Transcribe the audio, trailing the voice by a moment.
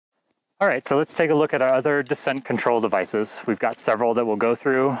All right, so let's take a look at our other descent control devices. We've got several that we'll go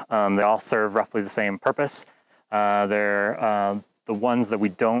through. They all serve roughly the same purpose. They're the ones that we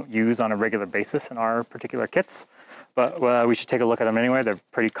don't use on a regular basis in our particular kits, but we should take a look at them anyway. They're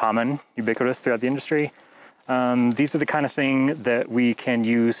pretty common, ubiquitous throughout the industry. These are the kind of thing that we can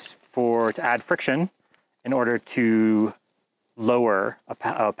use to add friction in order to lower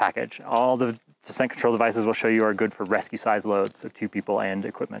a package. All the descent control devices we'll show you are good for rescue size loads, so 2 people and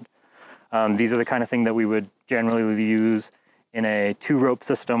equipment. These are the kind of thing that we would generally use in a 2-rope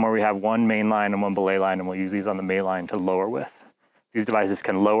system where we have one main line and one belay line, and we'll use these on the main line to lower with. These devices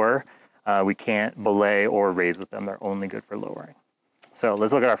can lower. We can't belay or raise with them. They're only good for lowering. So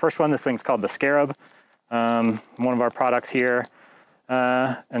let's look at our first one. This thing's called the Scarab, one of our products here.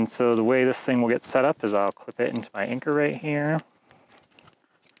 And so the way this thing will get set up is I'll clip it into my anchor right here,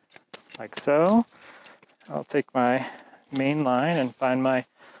 like so. I'll take my main line and find my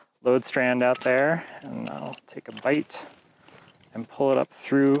load strand out there, and I'll take a bite and pull it up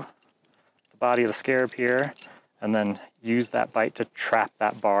through the body of the Scarab here, and then use that bite to trap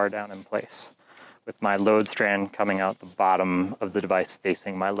that bar down in place with my load strand coming out the bottom of the device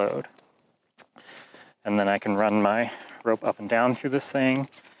facing my load. And then I can run my rope up and down through this thing,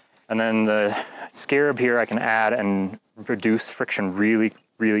 and then the Scarab here I can add and reduce friction really,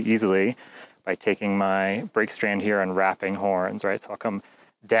 really easily by taking my brake strand here and wrapping horns, right? So I'll come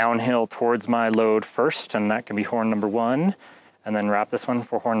downhill towards my load first, and that can be horn number 1, and then wrap this one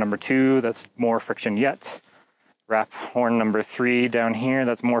for horn number 2, that's more friction yet. Wrap horn number 3 down here,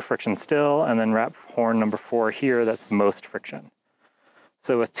 that's more friction still, and then wrap horn number 4 here, that's the most friction.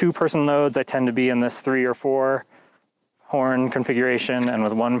 So with 2-person loads, I tend to be in this 3 or 4 horn configuration, and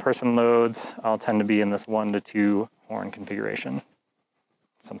with 1-person loads, I'll tend to be in this 1 to 2 horn configuration.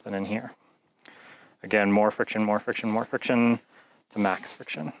 Something in here. Again, more friction, more friction, more friction, to max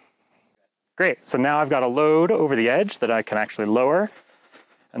friction. Great, so now I've got a load over the edge that I can actually lower.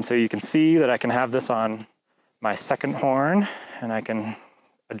 And so you can see that I can have this on my second horn, and I can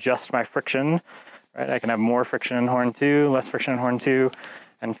adjust my friction, right? I can have more friction in horn 2, less friction in horn 2,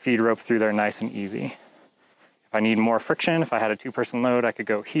 and feed rope through there nice and easy. If I need more friction, if I had a 2-person load, I could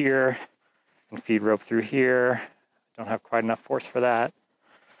go here and feed rope through here. Don't have quite enough force for that.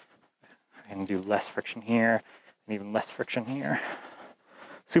 I can do less friction here, and even less friction here.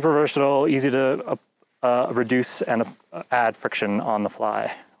 Super versatile, easy to reduce and add friction on the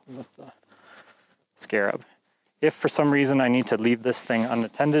fly with the Scarab. If for some reason I need to leave this thing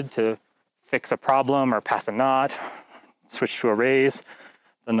unattended to fix a problem or pass a knot, switch to a raise,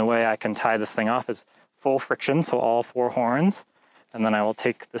 then the way I can tie this thing off is full friction, so all 4 horns, and then I will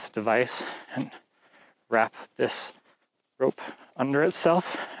take this device and wrap this rope under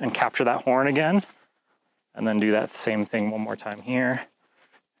itself and capture that horn again, and then do that same thing one more time here.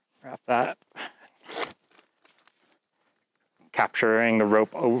 Wrap that, capturing the rope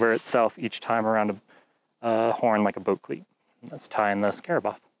over itself each time around a horn like a boat cleat. That's tying the Scarab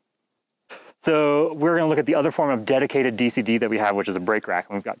off. So we're going to look at the other form of dedicated DCD that we have, which is a brake rack,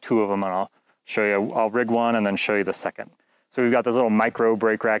 and we've got 2 of them, and I'll show you. I'll rig one and then show you the second. So we've got this little micro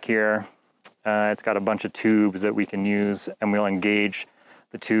brake rack here. It's got a bunch of tubes that we can use, and we'll engage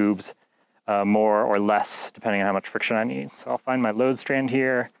the tubes more or less depending on how much friction I need. So I'll find my load strand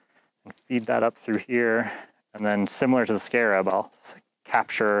here and feed that up through here, and then similar to the Scarab, I'll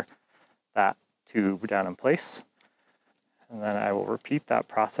capture that tube down in place, and then I will repeat that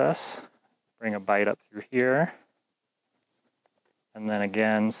process. Bring a bite up through here, and then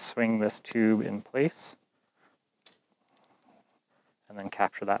again swing this tube in place, and then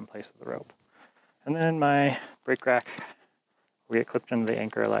capture that in place with the rope. And then my brake rack will get clipped into the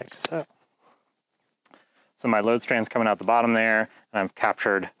anchor like so. So my load strand's coming out the bottom there, and I've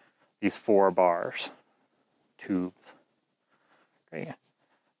captured these 4 bars, tubes. Great.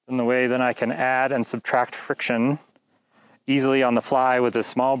 Then the way that I can add and subtract friction easily on the fly with this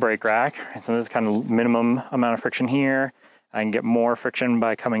small brake rack. And so this is kind of minimum amount of friction here. I can get more friction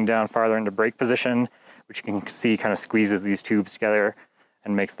by coming down farther into brake position, which you can see kind of squeezes these tubes together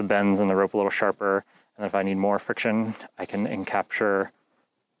and makes the bends in the rope a little sharper. And if I need more friction, I can capture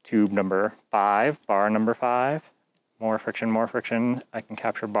tube number 5, bar number 5. More friction, I can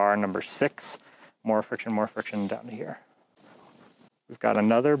capture bar number 6. More friction down to here. We've got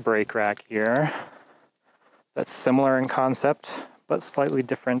another brake rack here that's similar in concept, but slightly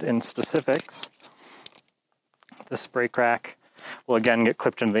different in specifics. This brake rack will again get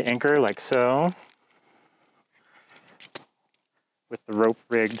clipped into the anchor like so, with the rope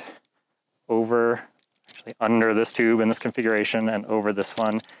rigged over, actually under this tube in this configuration and over this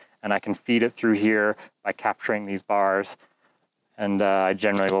one, and I can feed it through here by capturing these bars And I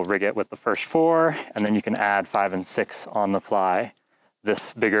generally will rig it with the first 4, and then you can add 5 and 6 on the fly.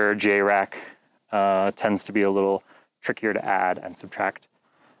 This bigger J-rack tends to be a little trickier to add and subtract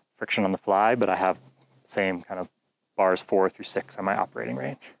friction on the fly, but I have the same kind of bars 4 through 6 on my operating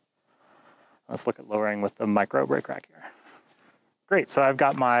range. Let's look at lowering with the micro brake rack here. Great, so I've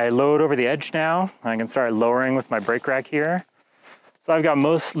got my load over the edge now. I can start lowering with my brake rack here. So I've got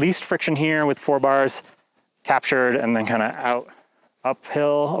least friction here with 4 bars captured and then kind of out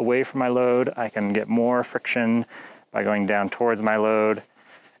uphill away from my load. I can get more friction by going down towards my load.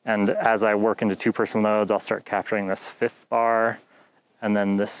 And as I work into 2-person loads, I'll start capturing this 5th bar and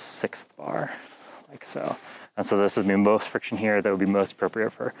then this 6th bar, like so. And so this would be most friction here that would be most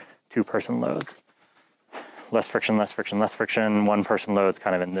appropriate for 2-person loads. Less friction, less friction, less friction. 1-person loads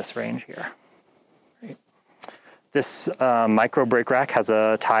kind of in this range here. Great. This micro brake rack has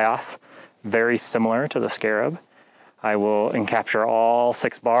a tie-off very similar to the Scarab. I will encapture all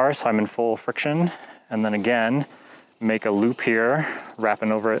 6 bars, so I'm in full friction, and then again, make a loop here,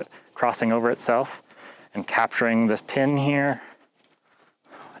 wrapping over it, crossing over itself, and capturing this pin here.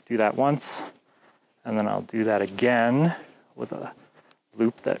 Do that once, and then I'll do that again with a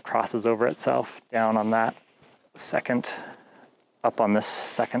loop that crosses over itself down on that second, up on this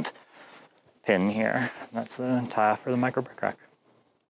second pin here. That's the tie-off for the micro brake rack.